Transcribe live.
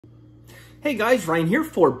Hey guys, Ryan here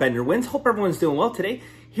for Bender Wins. Hope everyone's doing well today.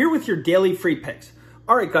 Here with your daily free picks.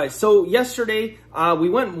 All right, guys. So yesterday we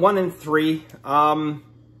went 1-3.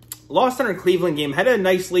 Lost on our Cleveland game. Had a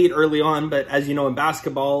nice lead early on, but as you know, in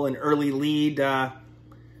basketball, an early lead doesn't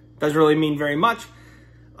really mean very much.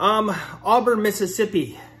 Auburn,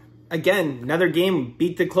 Mississippi. Again, another game.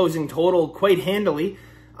 Beat the closing total quite handily.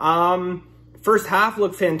 First half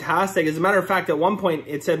looked fantastic. As a matter of fact, at one point,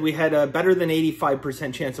 it said we had a better than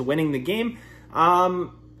 85% chance of winning the game.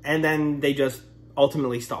 And then they just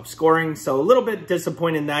ultimately stopped scoring. So a little bit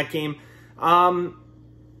disappointed in that game.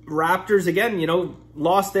 Raptors, again,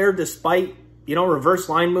 lost there despite, reverse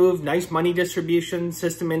line move, nice money distribution,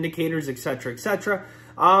 system indicators, etc., etc.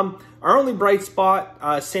 Our only bright spot,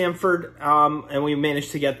 Samford, and we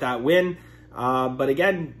managed to get that win. But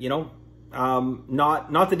again,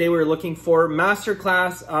 not the day we were looking for.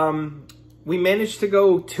 Masterclass, we managed to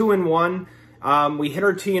go 2-1. We hit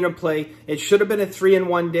our 2-unit play. It should have been a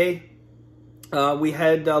 3-1 day. We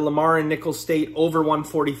had Lamar and Nicholls State over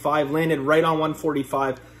 145, landed right on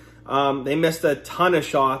 145. They missed a ton of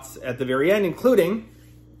shots at the very end, including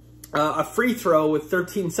a free throw with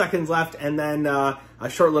 13 seconds left, and then a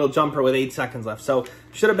short little jumper with 8 seconds left. So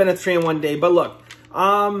should have been a 3-1 day. But look,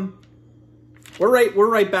 we're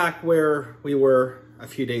right back where we were a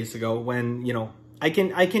few days ago when, I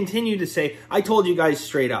continue to say, I told you guys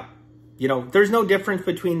straight up, there's no difference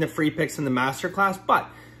between the free picks and the Masterclass, but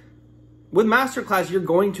with Masterclass, you're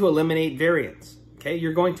going to eliminate variance. Okay,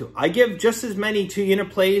 you're going to. I give just as many 2-unit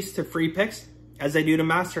plays to free picks as I do to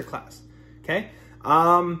Masterclass. Okay,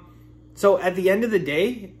 so at the end of the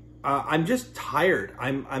day, I'm just tired.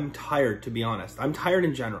 I'm tired, to be honest. I'm tired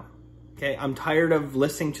in general. Okay, I'm tired of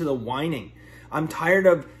listening to the whining. I'm tired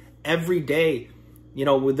of every day,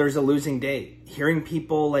 there's a losing day, hearing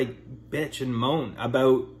people like bitch and moan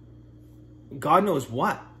about God knows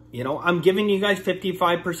what. I'm giving you guys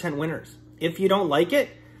 55% winners. If you don't like it,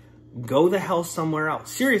 go the hell somewhere else.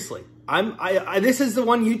 Seriously, this is the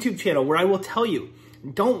one YouTube channel where I will tell you,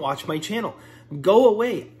 don't watch my channel. Go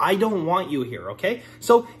away. I don't want you here, okay?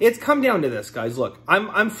 So it's come down to this, guys. Look,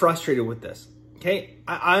 I'm frustrated with this, okay?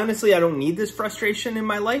 I honestly, I don't need this frustration in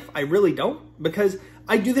my life. I really don't, because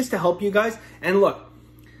I do this to help you guys. And look,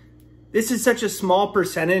 this is such a small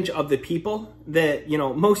percentage of the people that,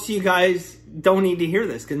 most of you guys don't need to hear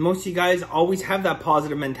this, because most of you guys always have that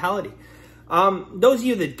positive mentality. Those of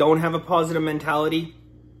you that don't have a positive mentality,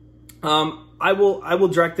 I will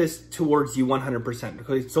direct this towards you 100%.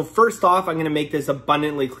 Okay? So first off, I'm going to make this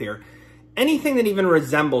abundantly clear. Anything that even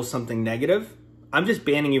resembles something negative, I'm just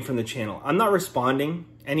banning you from the channel. I'm not responding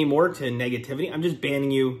anymore to negativity. I'm just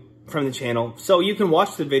banning you from the channel. So you can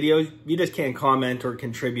watch the videos. You just can't comment or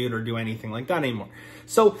contribute or do anything like that anymore.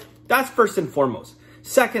 So that's first and foremost.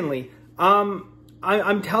 Secondly,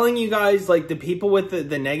 I'm telling you guys, like, the people with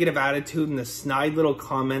the negative attitude and the snide little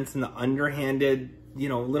comments and the underhanded,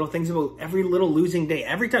 little things about every little losing day.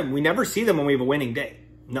 Every time, we never see them when we have a winning day.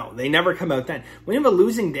 No, they never come out then. When we have a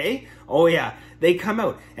losing day, oh yeah, they come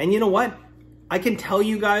out. And you know what? I can tell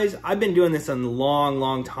you guys, I've been doing this a long,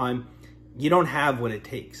 long time. You don't have what it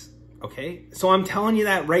takes, okay? So I'm telling you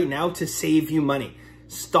that right now to save you money.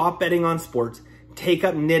 Stop betting on sports. Take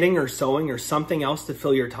up knitting or sewing or something else to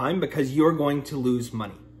fill your time, because you're going to lose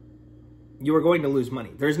money. You are going to lose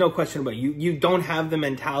money. There's no question about it. You don't have the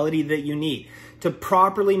mentality that you need to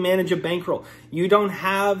properly manage a bankroll. You don't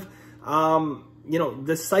have,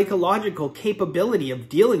 the psychological capability of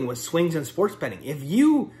dealing with swings in sports betting. If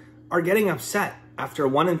you are getting upset after a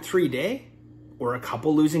 1-3 day or a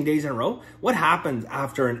couple losing days in a row, what happens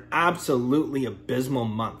after an absolutely abysmal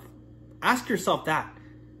month? Ask yourself that.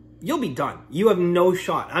 You'll be done. You have no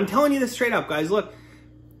shot. I'm telling you this straight up, guys. Look,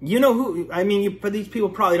 you know who, but these people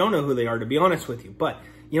probably don't know who they are, to be honest with you. But,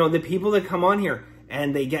 the people that come on here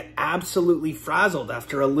and they get absolutely frazzled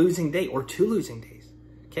after a losing day or 2 losing days,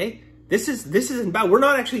 okay? This isn't bad. We're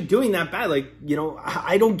not actually doing that bad. Like,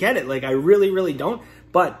 I don't get it. Like, I really, really don't.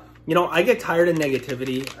 But, I get tired of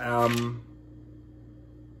negativity,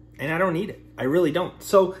 and I don't need it. I really don't.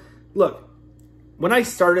 So, look, when I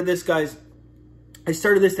started this, guys, I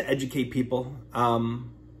started this to educate people,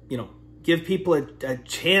 give people a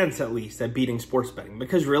chance at least at beating sports betting,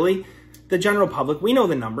 because really the general public, we know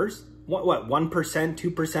the numbers. What 1%,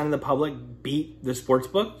 2% of the public beat the sports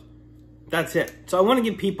book? That's it. So I want to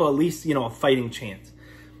give people at least, a fighting chance.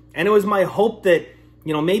 And it was my hope that,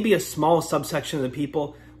 maybe a small subsection of the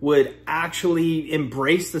people would actually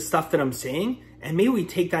embrace the stuff that I'm saying. And maybe we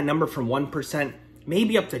take that number from 1%,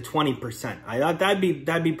 maybe up to 20%. I thought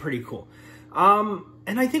that'd be pretty cool.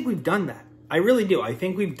 And I think we've done that. I really do. I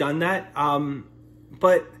think we've done that.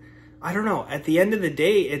 But I don't know. At the end of the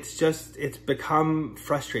day, it's become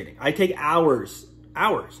frustrating. I take hours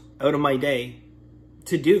out of my day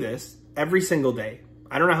to do this every single day.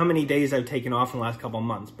 I don't know how many days I've taken off in the last couple of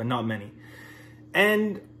months, but not many.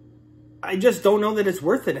 And I just don't know that it's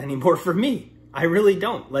worth it anymore for me. I really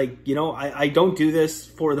don't. Like, you know, I don't do this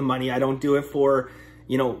for the money. I don't do it for,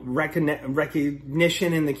 you know,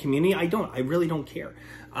 recognition in the community. I really don't care.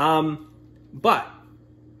 But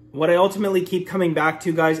what I ultimately keep coming back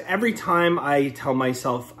to, guys, every time I tell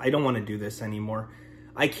myself I don't want to do this anymore,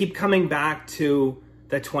 I keep coming back to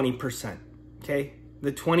the 20%, okay?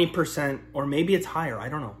 The 20%, or maybe it's higher, I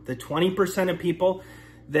don't know. The 20% of people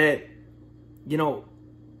that, you know,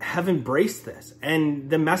 have embraced this. And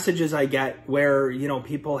the messages I get where, you know,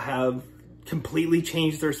 people have completely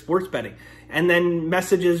changed their sports betting. And then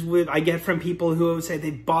messages I get from people who say they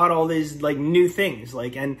bought all these like new things.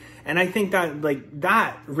 Like, and I think that like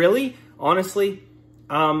that really, honestly,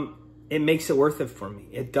 it makes it worth it for me.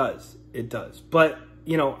 It does. It does. But,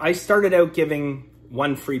 you know, I started out giving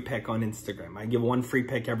one free pick on Instagram. I give one free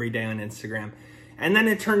pick every day on Instagram. And then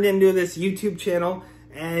it turned into this YouTube channel.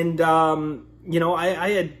 And, you know,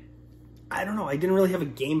 I don't know, I didn't really have a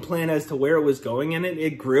game plan as to where it was going, and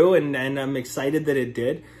it grew, and I'm excited that it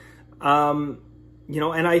did. You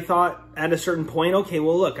know, and I thought at a certain point, okay,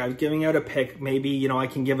 well, look, I was giving out a pick. Maybe, you know, I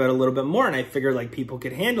can give out a little bit more, and I figured like people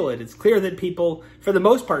could handle it. It's clear that people, for the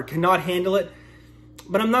most part, cannot handle it,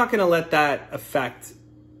 but I'm not going to let that affect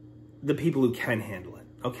the people who can handle it,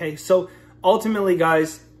 okay? So ultimately,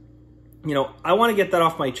 guys, you know, I want to get that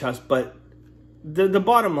off my chest, but the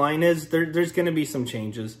bottom line is there's going to be some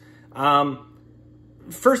changes.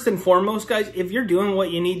 First and foremost, guys, if you're doing what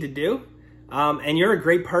you need to do, and you're a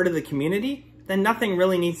great part of the community, then nothing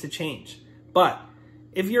really needs to change. But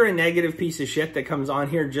if you're a negative piece of shit that comes on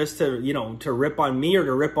here just to, you know, to rip on me or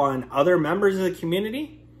to rip on other members of the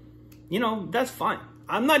community, you know, that's fine.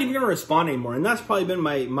 I'm not even going to respond anymore. And that's probably been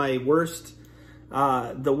my worst,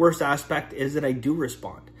 the worst aspect is that I do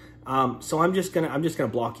respond. So I'm just gonna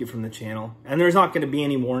block you from the channel, and there's not going to be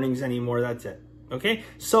any warnings anymore. That's it. Okay.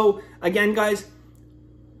 So again, guys,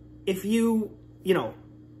 if you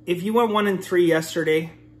went 1-3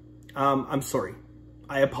 yesterday, I'm sorry.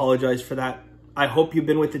 I apologize for that. I hope you've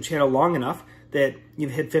been with the channel long enough that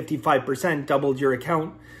you've hit 55%, doubled your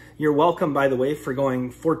account. You're welcome, by the way, for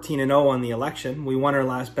going 14-0 on the election. We won our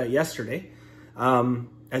last bet yesterday.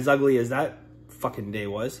 As ugly as that fucking day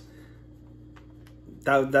was.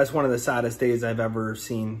 That's one of the saddest days I've ever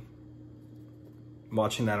seen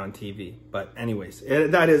watching that on TV. But anyways,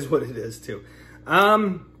 that is what it is too.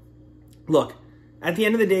 Look, at the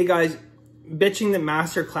end of the day, guys, bitching that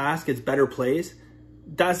Masterclass gets better plays,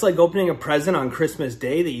 that's like opening a present on Christmas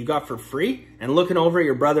Day that you got for free and looking over at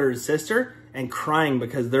your brother or sister and crying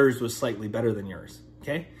because theirs was slightly better than yours,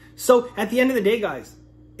 okay? So at the end of the day, guys,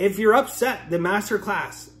 if you're upset that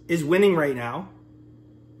Masterclass is winning right now,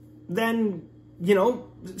 then, you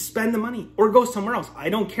know, spend the money or go somewhere else. I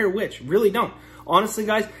don't care which, really don't. Honestly,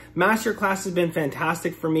 guys, Masterclass has been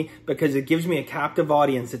fantastic for me because it gives me a captive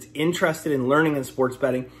audience that's interested in learning in sports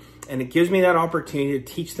betting, and it gives me that opportunity to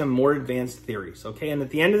teach them more advanced theories, okay? And at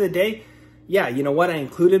the end of the day, yeah, you know what? I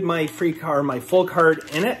included my free card, my full card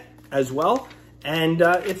in it as well, and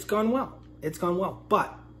it's gone well. It's gone well.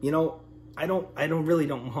 But, you know, I really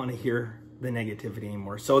don't want to hear the negativity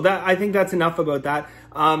anymore. So I think that's enough about that.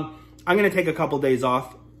 I'm going to take a couple days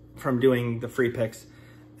off from doing the free picks.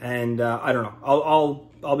 And I don't know.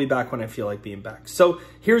 I'll be back when I feel like being back. So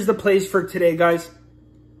here's the plays for today, guys.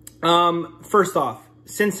 First off,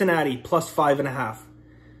 Cincinnati plus 5.5.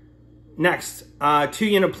 Next,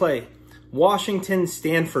 2-unit play, Washington,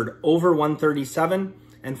 Stanford over 137.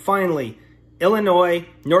 And finally, Illinois,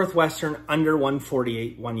 Northwestern under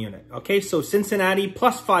 148, 1 unit. Okay, so Cincinnati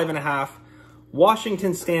plus 5.5,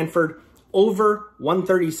 Washington, Stanford over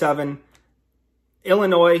 137.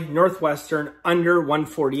 Illinois, Northwestern, under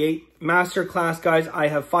 148. Masterclass, guys, I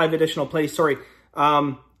have 5 additional plays. Sorry,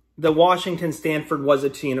 the Washington, Stanford was a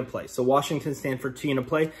 2-unit play. So Washington, Stanford, 2-unit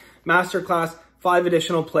play. Masterclass, 5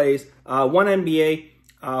 additional plays, 1 NBA,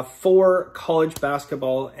 4 college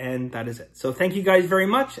basketball, and that is it. So thank you guys very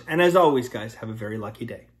much. And as always, guys, have a very lucky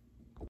day.